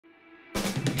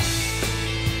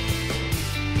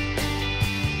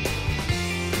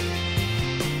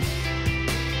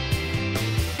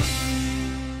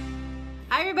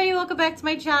welcome back to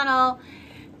my channel.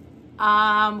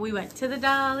 We went to the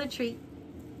Dollar Tree.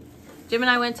 Jim and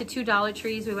I went to 2 Dollar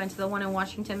Trees. We went to the one in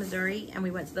Washington, Missouri, and we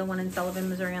went to the one in Sullivan,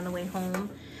 Missouri on the way home.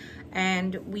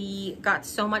 And we got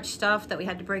so much stuff that we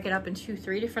had to break it up into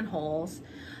 3 different hauls.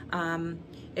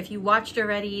 If you watched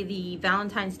already the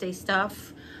Valentine's Day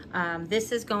stuff,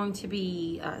 this is going to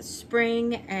be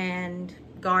spring and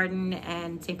garden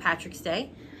and St. Patrick's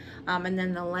Day. And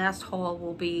then the last haul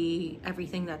will be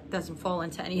everything that doesn't fall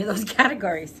into any of those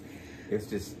categories. It's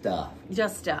just stuff.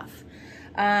 Just stuff.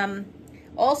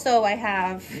 Also, I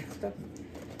have,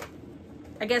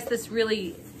 I guess this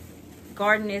really,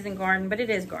 garden isn't garden, but it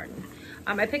is garden.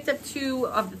 I picked up 2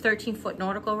 of the 13-foot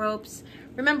nautical ropes.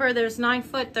 Remember, there's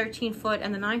 9-foot, 13-foot,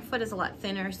 and the 9-foot is a lot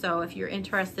thinner. So if you're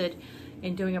interested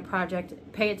in doing a project,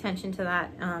 pay attention to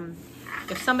that.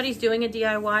 If somebody's doing a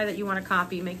DIY that you want to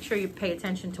copy, make sure you pay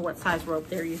attention to what size rope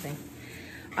they're using.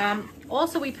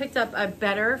 Also, we picked up a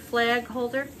better flag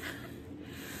holder.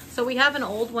 So we have an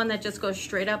old one that just goes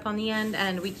straight up on the end,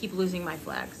 and we keep losing my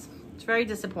flags. It's very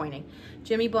disappointing.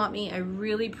 Jimmy bought me a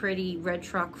really pretty red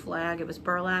truck flag. It was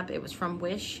burlap. It was from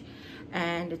Wish,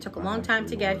 and it took a long time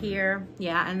to get here.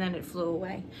 Yeah, and then it flew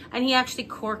away. And he actually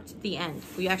corked the end.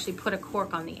 We actually put a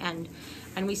cork on the end,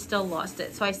 and we still lost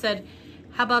it. So I said,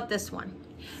 how about this one?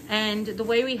 And the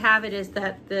way we have it is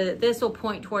that this will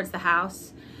point towards the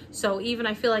house. So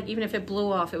I feel like even if it blew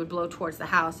off, it would blow towards the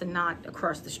house and not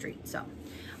across the street. So,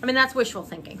 I mean, that's wishful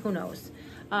thinking, who knows?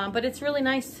 But it's really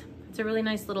nice. It's a really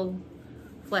nice little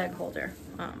flag holder.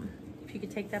 If you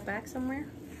could take that back somewhere.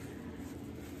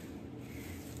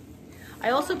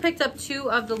 I also picked up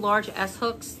 2 of the large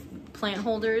S-hooks plant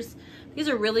holders. These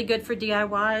are really good for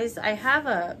DIYs. I have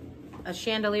a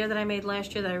chandelier that I made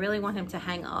last year that I really want him to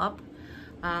hang up.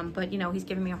 But, you know, he's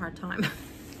giving me a hard time.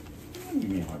 Don't give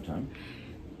me a hard time.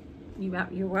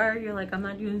 You're like, I'm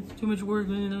not doing too much work.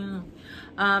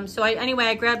 So anyway,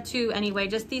 I grabbed 2 anyway.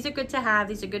 Just these are good to have.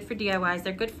 These are good for DIYs.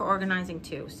 They're good for organizing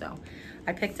too. So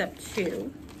I picked up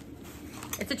 2.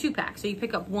 It's a 2-pack. So you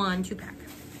pick up 1 2-pack.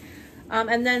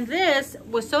 And then this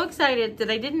was so excited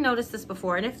that I didn't notice this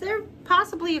before. And if they're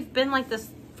possibly have been like this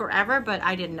forever, but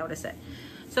I didn't notice it.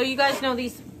 So you guys know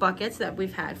these buckets that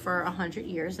we've had for 100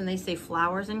 years, and they say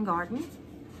flowers and garden,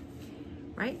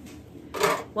 right?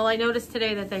 Well, I noticed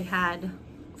today that they had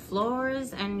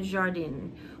fleurs and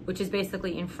jardin, which is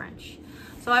basically in French.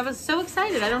 So I was so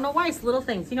excited. I don't know why. It's little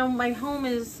things. You know, my home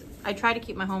is, I try to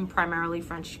keep my home primarily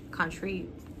French country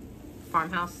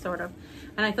farmhouse, sort of.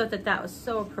 And I thought that that was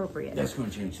so appropriate. That's going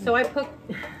to change. So I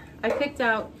picked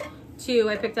out 2.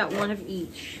 I picked out 1 of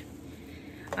each.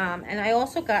 And I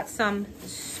also got some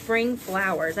spring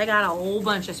flowers. I got a whole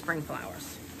bunch of spring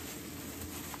flowers.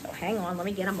 So hang on, let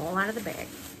me get them all out of the bag.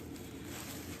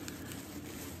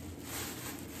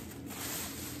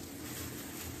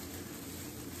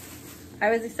 I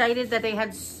was excited that they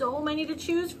had so many to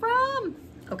choose from.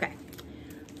 Okay,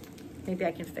 maybe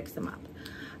I can fix them up.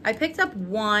 I picked up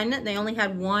 1. They only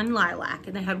had 1 lilac,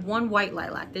 and they had 1 white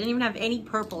lilac. They didn't even have any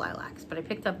purple lilacs, but I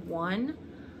picked up 1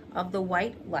 of the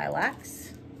white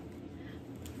lilacs.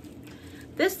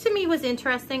 This to me was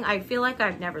interesting. I feel like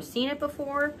I've never seen it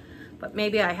before, but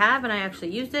maybe I have and I actually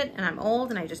used it, and I'm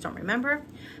old and I just don't remember.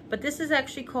 But this is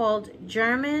actually called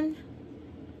German.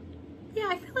 Yeah,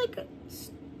 I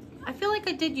feel like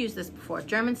I did use this before.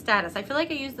 German Status. I feel like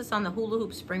I used this on the hula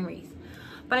hoop spring wreath.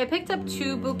 But I picked up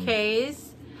 2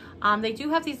 bouquets. They do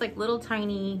have these like little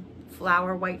tiny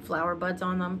white flower buds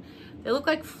on them. They look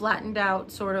like flattened out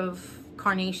sort of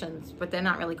carnations, but they're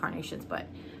not really carnations, but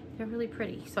they're really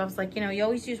pretty. So I was like, you know, you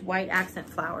always use white accent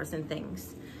flowers and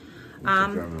things.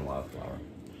 German wildflower.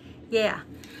 Yeah.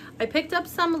 I picked up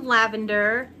some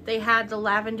lavender. They had the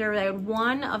lavender. They had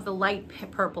 1 of the light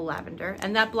purple lavender.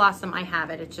 And that blossom, I have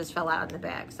it. It just fell out in the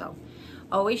bag. So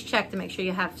always check to make sure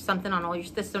you have something on all your,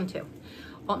 this one too.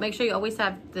 Well, make sure you always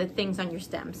have the things on your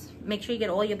stems. Make sure you get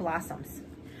all your blossoms.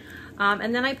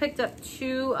 And then I picked up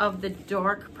 2 of the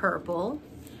dark purple.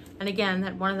 And again,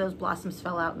 that one of those blossoms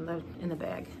fell out in the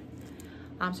bag.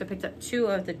 So I picked up 2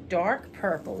 of the dark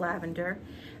purple lavender.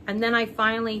 And then I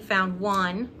finally found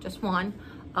just one,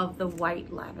 of the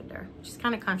white lavender, which is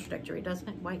kind of contradictory, doesn't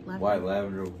it? White lavender. White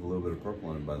lavender with a little bit of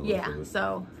purple in it, by the way. Yeah,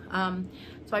 so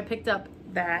I picked up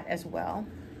that as well.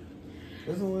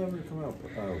 Doesn't lavender come out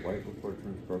white before it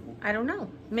turns purple? I don't know.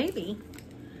 Maybe.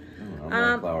 I'm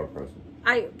not a flower person.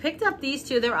 I picked up these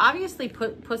 2. They're obviously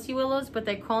pussy willows, but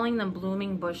they're calling them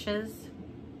blooming bushes.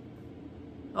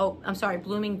 Oh, I'm sorry,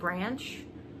 blooming branch.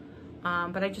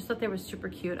 But I just thought they were super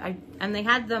cute. And they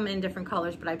had them in different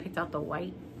colors, but I picked out the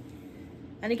white.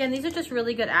 And again, these are just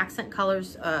really good accent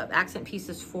colors, accent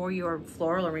pieces for your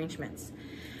floral arrangements.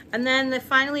 And then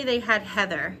finally they had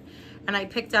heather. And I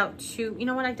picked out two. You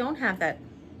know what? I don't have that.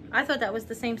 I thought that was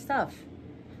the same stuff.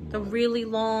 The really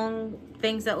long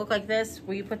things that look like this.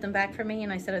 Will you put them back for me?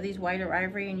 And I said, are these white or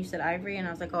ivory? And you said ivory. And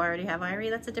I was like, oh, I already have ivory.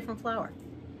 That's a different flower.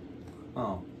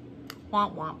 Oh.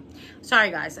 Womp womp.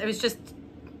 Sorry, guys. It was just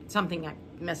something I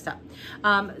messed up.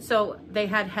 So they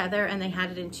had heather and they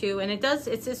had it in two. And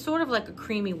it's sort of like a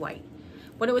creamy white.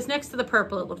 When it was next to the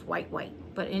purple, it looked white.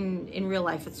 But in real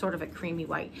life, it's sort of a creamy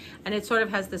white. And it sort of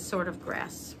has this sort of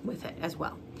grass with it as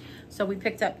well. So we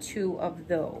picked up two of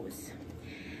those.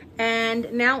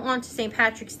 And now on to St.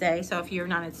 Patrick's Day. So if you're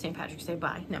not at St. Patrick's Day,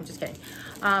 bye. No, I'm just kidding.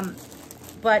 But...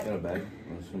 Got a bag?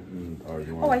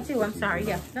 Oh, I do. I'm sorry.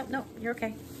 Yeah. No, you're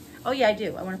okay. Oh, yeah, I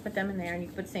do. I want to put them in there, and you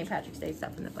can put St. Patrick's Day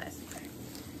stuff in the plastic bag.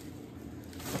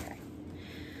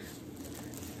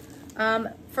 Okay.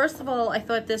 First of all, I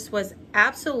thought this was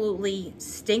absolutely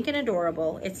stinking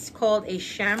adorable. It's called a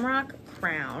shamrock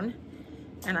crown,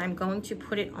 and I'm going to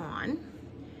put it on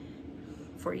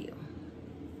for you.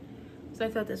 So I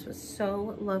thought this was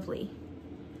so lovely.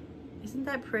 Isn't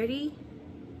that pretty?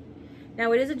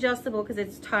 Now it is adjustable because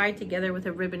it's tied together with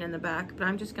a ribbon in the back, but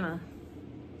I'm just gonna,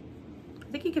 I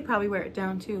think you could probably wear it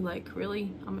down too, like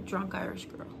really, I'm a drunk Irish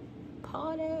girl.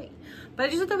 Party. But I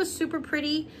just thought that was super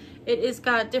pretty. It is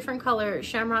got different color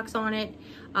shamrocks on it.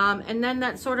 And then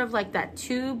that sort of like that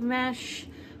tube mesh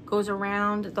goes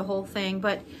around the whole thing.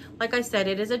 But like I said,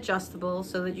 it is adjustable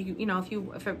so that you know, if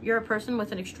you're a person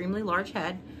with an extremely large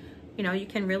head, you know, you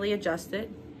can really adjust it.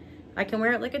 I can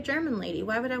wear it like a German lady.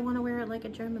 Why would I want to wear it like a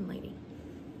German lady?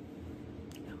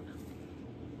 I don't know.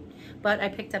 But I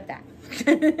picked up that.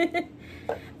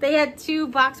 They had two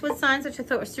boxwood signs, which I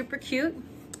thought were super cute.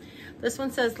 This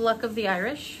one says Luck of the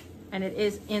Irish, and it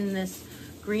is in this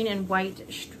green and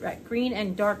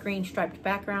dark green striped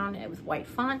background with white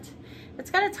font.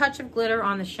 It's got a touch of glitter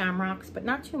on the shamrocks, but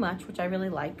not too much, which I really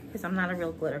like because I'm not a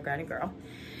real glitter kind of girl.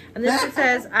 And this one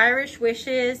says Irish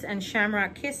Wishes and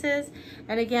Shamrock Kisses.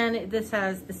 And again, this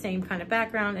has the same kind of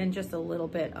background and just a little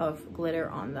bit of glitter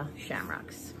on the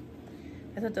shamrocks.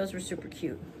 I thought those were super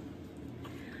cute.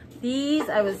 These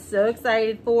I was so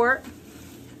excited for.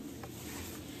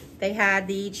 They had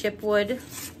the chipwood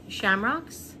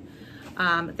shamrocks.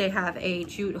 They have a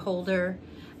jute holder,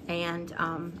 and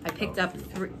I picked up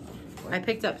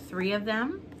three of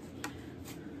them.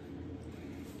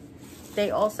 They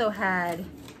also had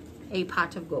a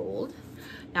pot of gold.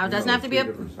 Now it doesn't have to be a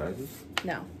different sizes.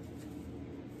 No.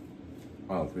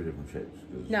 Oh, 3 different shapes.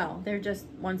 No, they're just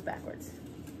one's backwards.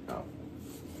 Oh.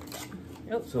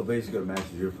 Nope. So basically, it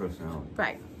matches your personality.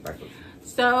 Right. Backwards.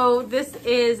 So this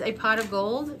is a pot of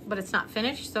gold, but it's not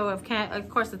finished. So of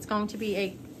course, it's going to be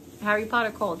a Harry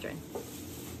Potter cauldron.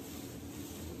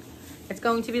 It's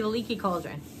going to be the leaky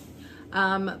cauldron.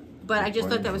 But I just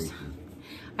thought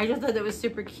that was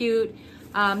super cute.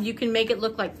 You can make it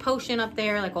look like potion up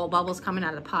there, like all bubbles coming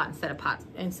out of the pot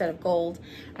instead of gold.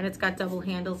 And it's got double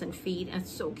handles and feet, and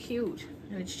it's so cute.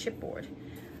 And it's chipboard.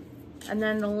 And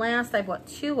then the last I bought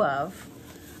 2 of,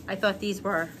 I thought these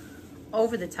were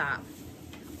over the top,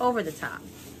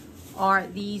 are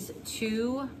these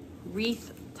 2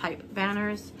 wreath type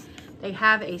banners. They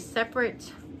have a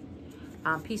separate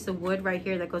piece of wood right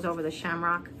here that goes over the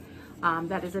shamrock.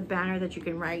 That is a banner that you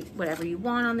can write whatever you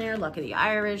want on there. Luck of the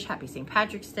Irish, Happy St.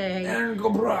 Patrick's Day. Aaron go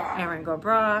brah. Aaron go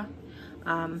brah.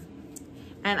 And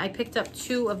I picked up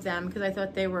 2 of them because I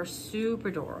thought they were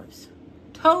super adorbs.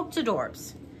 Totes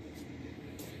adorbs.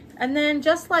 And then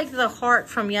just like the heart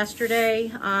from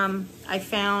yesterday, I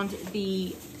found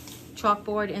the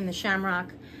chalkboard in the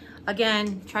shamrock.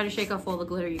 Again, try to shake off all the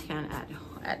glitter you can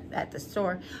at the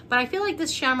store. But I feel like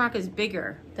this shamrock is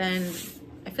bigger than...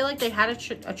 I feel like they had a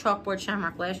chalkboard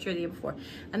shamrock last year or the year before.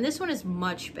 And this one is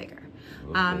much bigger.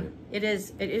 Okay. It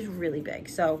is really big.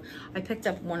 So I picked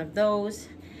up one of those.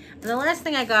 And the last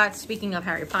thing I got, speaking of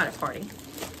Harry Potter party,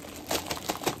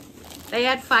 they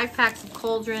had 5 packs of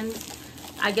cauldrons.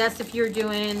 I guess if you're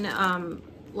doing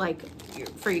like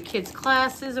for your kids'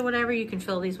 classes or whatever, you can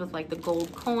fill these with like the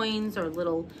gold coins or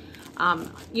little,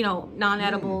 you know,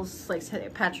 non-edibles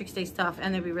like Patrick's Day stuff,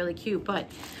 and they'd be really cute. But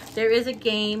there is a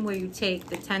game where you take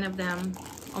the 10 of them,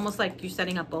 almost like you're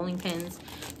setting up bowling pins,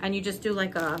 and you just do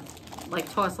like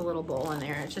toss a little bowl in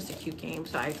there. It's just a cute game.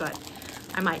 So I thought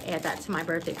I might add that to my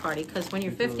birthday party, because when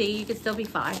you're 50, you could still be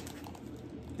 5.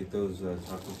 Get those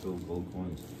chocolate-filled gold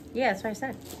coins. Yeah, that's what I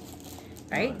said.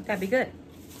 Right? That'd be good.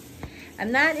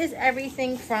 And that is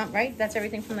everything from, right? That's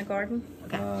everything from the garden?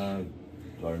 Okay.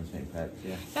 Garden St. Pat's,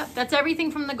 yeah. Yep, that's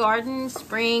everything from the garden,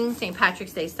 spring, St.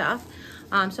 Patrick's Day stuff.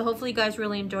 So hopefully you guys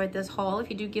really enjoyed this haul. If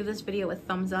you do, give this video a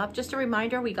thumbs up. Just a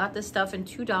reminder, we got this stuff in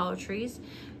 2 Dollar Trees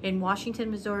in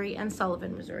Washington, Missouri and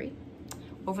Sullivan, Missouri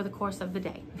over the course of the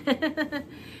day.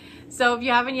 So if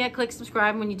you haven't yet, click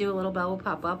subscribe. When you do, a little bell will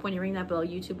pop up. When you ring that bell,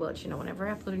 YouTube will let you know whenever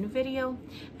I upload a new video.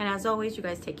 And as always, you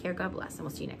guys take care, God bless, and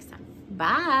we'll see you next time.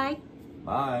 Bye.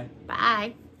 Bye.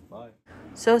 Bye. Bye.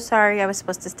 So sorry, I was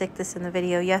supposed to stick this in the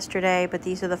video yesterday, but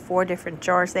these are the 4 different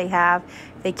jars they have.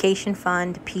 Vacation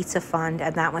Fund, Pizza Fund,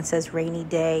 and that one says Rainy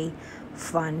Day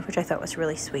Fund, which I thought was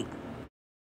really sweet.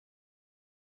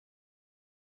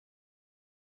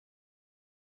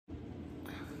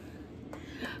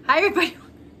 Hi, everybody.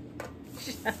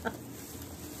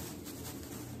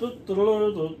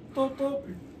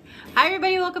 Hi,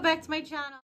 everybody. Welcome back to my channel.